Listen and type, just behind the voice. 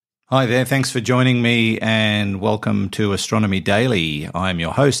Hi there, thanks for joining me and welcome to Astronomy Daily. I'm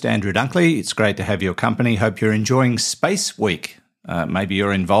your host, Andrew Dunkley. It's great to have your company. Hope you're enjoying Space Week. Maybe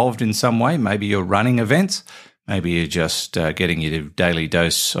you're involved in some way, maybe you're running events, maybe you're just getting your daily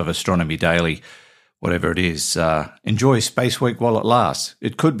dose of Astronomy Daily, whatever it is. Enjoy Space Week while it lasts.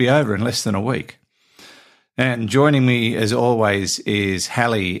 It could be over in less than a week. And joining me, as always, is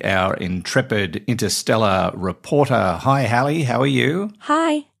Hallie, our intrepid interstellar reporter. Hi, Hallie. How are you?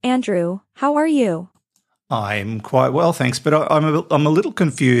 Hi, Andrew. How are you? I'm quite well, thanks. But I'm a little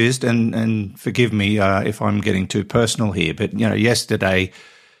confused, and forgive me if I'm getting too personal here. But yesterday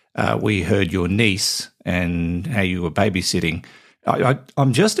we heard your niece and how you were babysitting.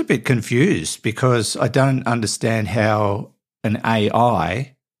 I'm just a bit confused because I don't understand how an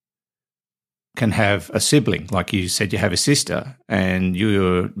AI can have a sibling. Like you said, you have a sister and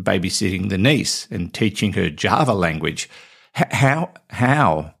you're babysitting the niece and teaching her Java language.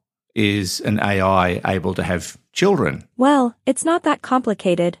 How is an AI able to have children? Well, it's not that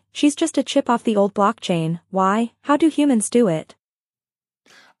complicated. She's just a chip off the old blockchain. Why? How do humans do it?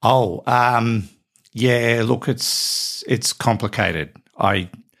 Oh, yeah, look, it's complicated.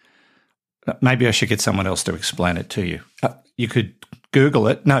 Maybe I should get someone else to explain it to you. You could Google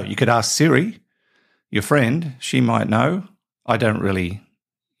it. No, you could ask Siri, your friend. She might know. I don't really,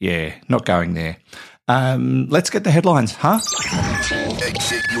 not going there. Let's get the headlines, huh?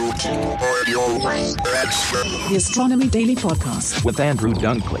 The Astronomy Daily Podcast with Andrew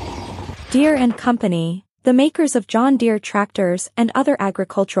Dunkley. Deere and Company, the makers of John Deere tractors and other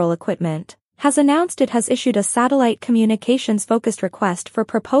agricultural equipment, has announced it has issued a satellite communications-focused request for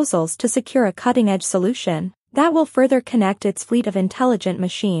proposals to secure a cutting-edge solution that will further connect its fleet of intelligent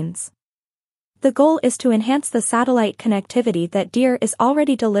machines. The goal is to enhance the satellite connectivity that Deere is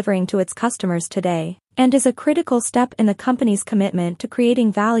already delivering to its customers today, and is a critical step in the company's commitment to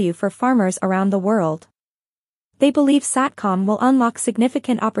creating value for farmers around the world. They believe SATCOM will unlock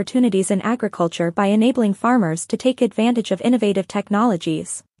significant opportunities in agriculture by enabling farmers to take advantage of innovative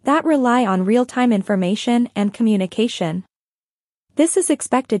technologies that rely on real-time information and communication. This is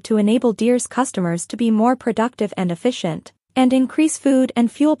expected to enable Deere's customers to be more productive and efficient, and increase food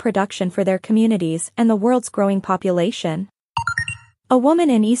and fuel production for their communities and the world's growing population. A woman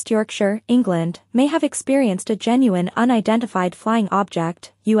in East Yorkshire, England, may have experienced a genuine unidentified flying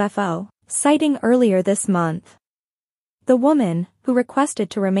object, UFO, sighting earlier this month. The woman, who requested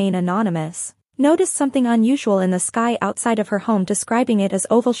to remain anonymous, noticed something unusual in the sky outside of her home, describing it as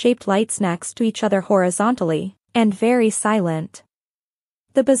oval-shaped lights next to each other horizontally, and very silent.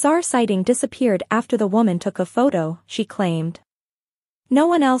 The bizarre sighting disappeared after the woman took a photo, she claimed. No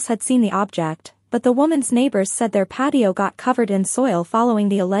one else had seen the object, but the woman's neighbors said their patio got covered in soil following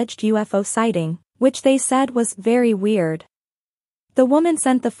the alleged UFO sighting, which they said was very weird. The woman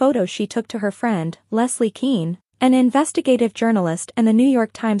sent the photo she took to her friend, Leslie Keene, an investigative journalist and the New York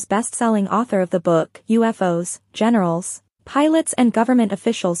Times best-selling author of the book, UFOs, Generals, Pilots and Government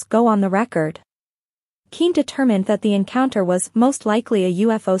Officials Go on the Record. Keene determined that the encounter was most likely a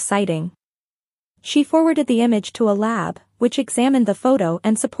UFO sighting. She forwarded the image to a lab, which examined the photo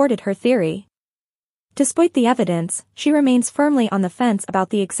and supported her theory. Despite the evidence, she remains firmly on the fence about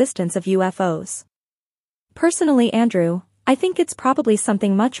the existence of UFOs. Personally, Andrew, I think it's probably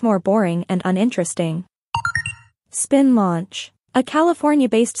something much more boring and uninteresting. Spin Launch, a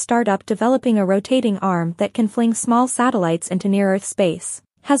California-based startup developing a rotating arm that can fling small satellites into near-Earth space,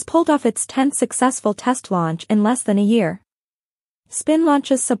 has pulled off its 10th successful test launch in less than a year. Spin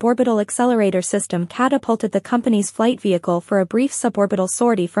Launch's suborbital accelerator system catapulted the company's flight vehicle for a brief suborbital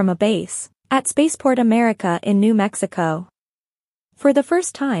sortie from a base at Spaceport America in New Mexico. For the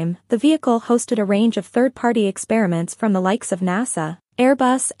first time, the vehicle hosted a range of third-party experiments from the likes of NASA,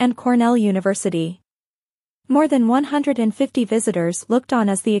 Airbus, and Cornell University. More than 150 visitors looked on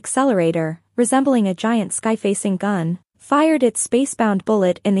as the accelerator, resembling a giant sky-facing gun, fired its spacebound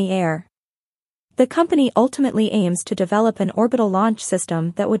bullet in the air. The company ultimately aims to develop an orbital launch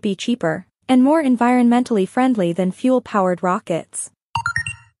system that would be cheaper and more environmentally friendly than fuel-powered rockets.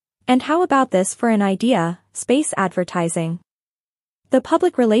 And how about this for an idea, space advertising? The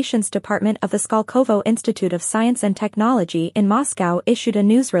Public Relations Department of the Skolkovo Institute of Science and Technology in Moscow issued a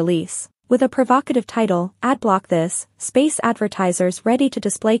news release with a provocative title, "Adblock This, Space Advertisers Ready to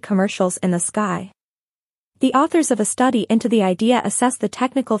Display Commercials in the Sky." The authors of a study into the idea assessed the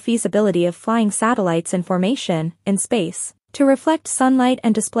technical feasibility of flying satellites in formation, in space, to reflect sunlight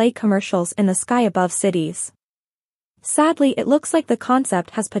and display commercials in the sky above cities. Sadly, it looks like the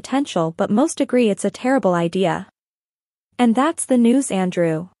concept has potential, but most agree it's a terrible idea. And that's the news,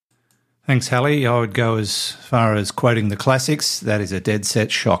 Andrew. Thanks, Hallie. I would go as far as quoting the classics. That is a dead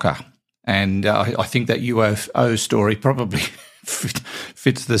set shocker. And I think that UFO story probably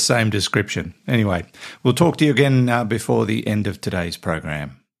fits the same description. Anyway, we'll talk to you again before the end of today's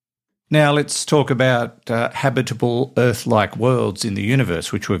program. Now let's talk about habitable Earth-like worlds in the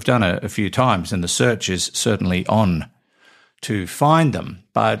universe, which we've done a few times, and the search is certainly on to find them.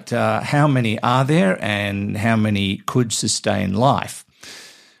 But how many are there, and how many could sustain life?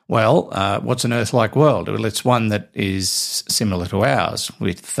 Well, what's an Earth-like world? Well, it's one that is similar to ours,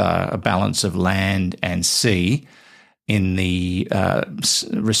 with a balance of land and sea in the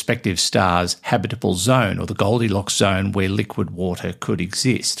respective star's habitable zone, or the Goldilocks zone, where liquid water could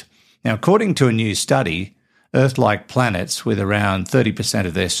exist. Now, according to a new study, Earth-like planets with around 30%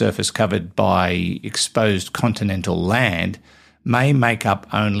 of their surface covered by exposed continental land may make up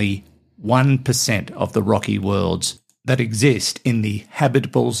only 1% of the rocky worlds that exist in the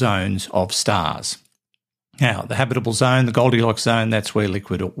habitable zones of stars. Now, the habitable zone, the Goldilocks zone, that's where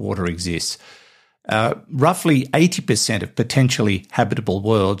liquid water exists. Roughly 80% of potentially habitable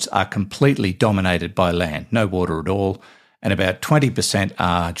worlds are completely dominated by land, no water at all, and about 20%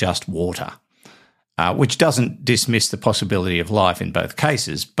 are just water, which doesn't dismiss the possibility of life in both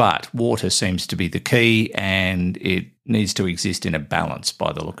cases, but water seems to be the key, and it needs to exist in a balance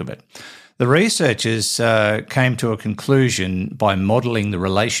by the look of it. The researchers came to a conclusion by modelling the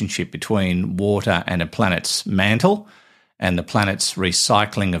relationship between water and a planet's mantle and the planet's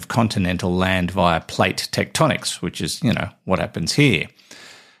recycling of continental land via plate tectonics, which is, what happens here.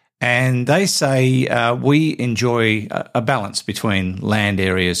 And they say we enjoy a balance between land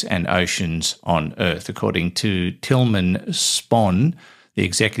areas and oceans on Earth, according to Tilman Spon, the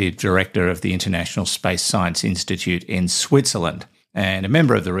executive director of the International Space Science Institute in Switzerland and a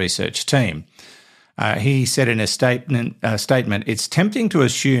member of the research team. He said in a statement, it's tempting to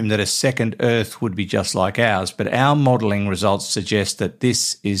assume that a second Earth would be just like ours, but our modelling results suggest that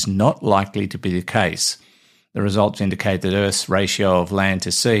this is not likely to be the case. The results indicate that Earth's ratio of land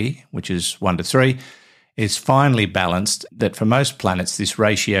to sea, which is 1:3, is finely balanced, that for most planets this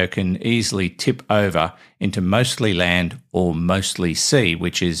ratio can easily tip over into mostly land or mostly sea,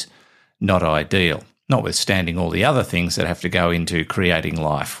 which is not ideal, notwithstanding all the other things that have to go into creating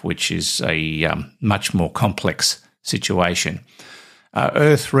life, which is a much more complex situation.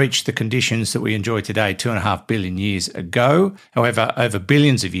 Earth reached the conditions that we enjoy today 2.5 billion years ago. However, over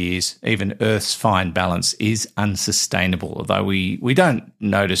billions of years, even Earth's fine balance is unsustainable, although we don't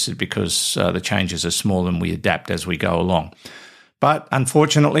notice it because the changes are small and we adapt as we go along. But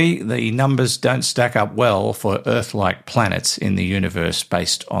unfortunately, the numbers don't stack up well for Earth-like planets in the universe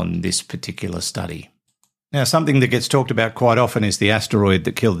based on this particular study. Now, something that gets talked about quite often is the asteroid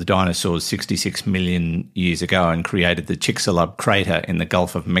that killed the dinosaurs 66 million years ago and created the Chicxulub crater in the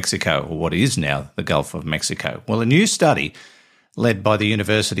Gulf of Mexico, or what is now the Gulf of Mexico. Well, a new study led by the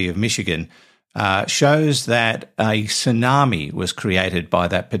University of Michigan shows that a tsunami was created by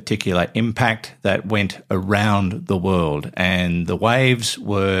that particular impact that went around the world, and the waves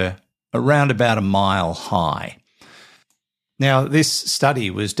were around about a mile high. Now, this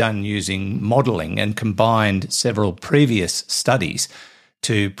study was done using modelling and combined several previous studies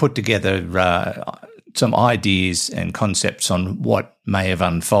to put together some ideas and concepts on what may have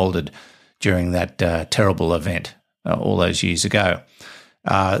unfolded during that terrible event all those years ago.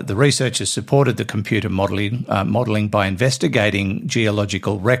 The researchers supported the computer modelling by investigating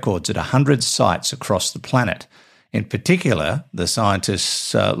geological records at 100 sites across the planet. In particular, the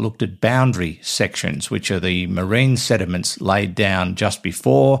scientists looked at boundary sections, which are the marine sediments laid down just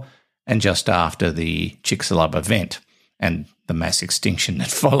before and just after the Chicxulub event and the mass extinction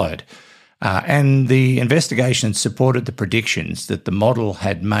that followed. And the investigation supported the predictions that the model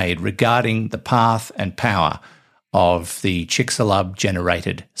had made regarding the path and power of the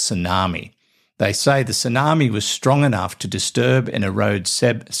Chicxulub-generated tsunami. They say the tsunami was strong enough to disturb and erode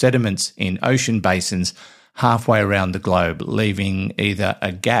sediments in ocean basins halfway around the globe, leaving either a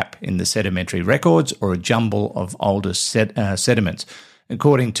gap in the sedimentary records or a jumble of older sediments,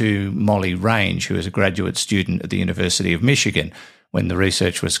 according to Molly Range, who is a graduate student at the University of Michigan when the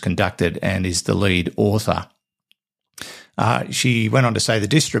research was conducted and is the lead author. She went on to say the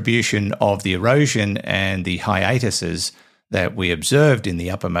distribution of the erosion and the hiatuses that we observed in the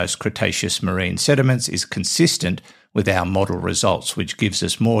uppermost Cretaceous marine sediments is consistent with our model results, which gives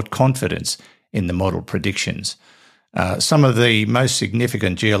us more confidence in the model predictions. Some of the most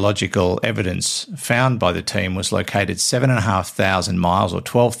significant geological evidence found by the team was located 7,500 miles or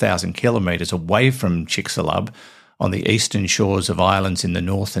 12,000 kilometres away from Chicxulub on the eastern shores of islands in the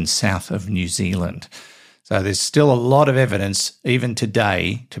north and south of New Zealand. So there's still a lot of evidence, even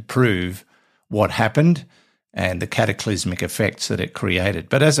today, to prove what happened and the cataclysmic effects that it created.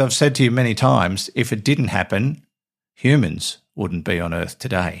 But as I've said to you many times, if it didn't happen, humans wouldn't be on Earth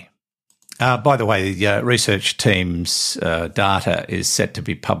today. By the way, the research team's data is set to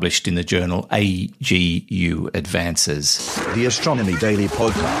be published in the journal AGU Advances. The Astronomy Daily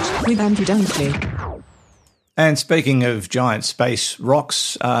Podcast with Andrew Dunkley. And speaking of giant space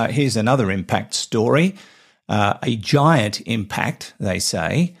rocks, here's another impact story. A giant impact, they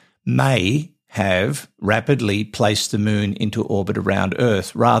say, may have rapidly placed the moon into orbit around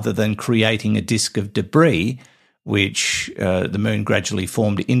Earth rather than creating a disk of debris which the moon gradually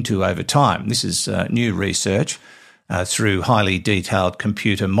formed into over time. This is new research through highly detailed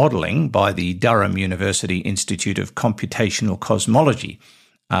computer modelling by the Durham University Institute of Computational Cosmology.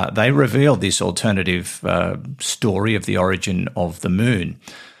 They revealed this alternative story of the origin of the moon.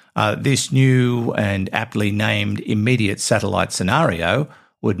 This new and aptly named immediate satellite scenario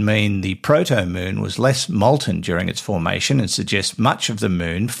would mean the proto-moon was less molten during its formation and suggests much of the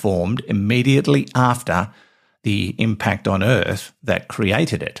moon formed immediately after the impact on Earth that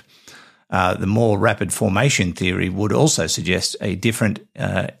created it. The more rapid formation theory would also suggest a different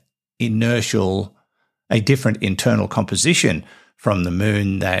internal composition from the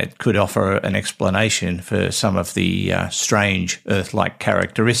moon that could offer an explanation for some of the strange Earth-like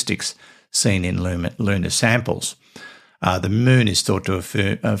characteristics seen in lunar samples. The moon is thought to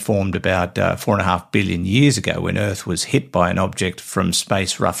have formed about 4.5 billion years ago when Earth was hit by an object from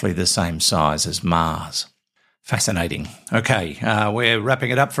space roughly the same size as Mars. Fascinating. Okay, we're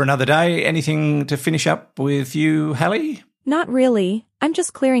wrapping it up for another day. Anything to finish up with you, Hallie? Not really. I'm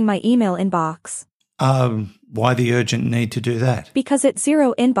just clearing my email inbox. Why the urgent need to do that? Because it's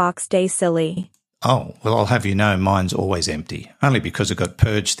zero inbox day, silly. Oh, well, I'll have you know mine's always empty. Only because it got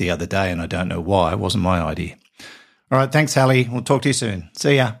purged the other day and I don't know why. It wasn't my idea. All right, thanks, Hallie. We'll talk to you soon.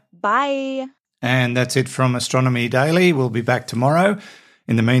 See ya. Bye. And that's it from Astronomy Daily. We'll be back tomorrow.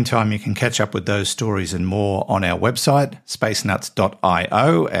 In the meantime, you can catch up with those stories and more on our website,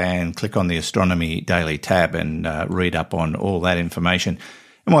 spacenuts.io, and click on the Astronomy Daily tab and read up on all that information.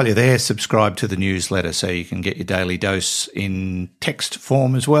 And while you're there, subscribe to the newsletter so you can get your daily dose in text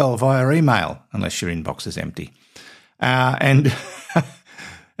form as well via email, unless your inbox is empty. And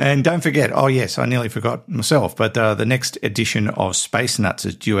don't forget, oh yes, I nearly forgot myself, but the next edition of Space Nuts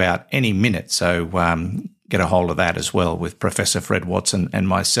is due out any minute, so get a hold of that as well with Professor Fred Watson and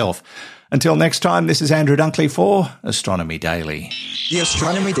myself. Until next time, this is Andrew Dunkley for Astronomy Daily. The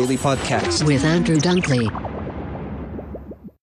Astronomy Daily Podcast with Andrew Dunkley.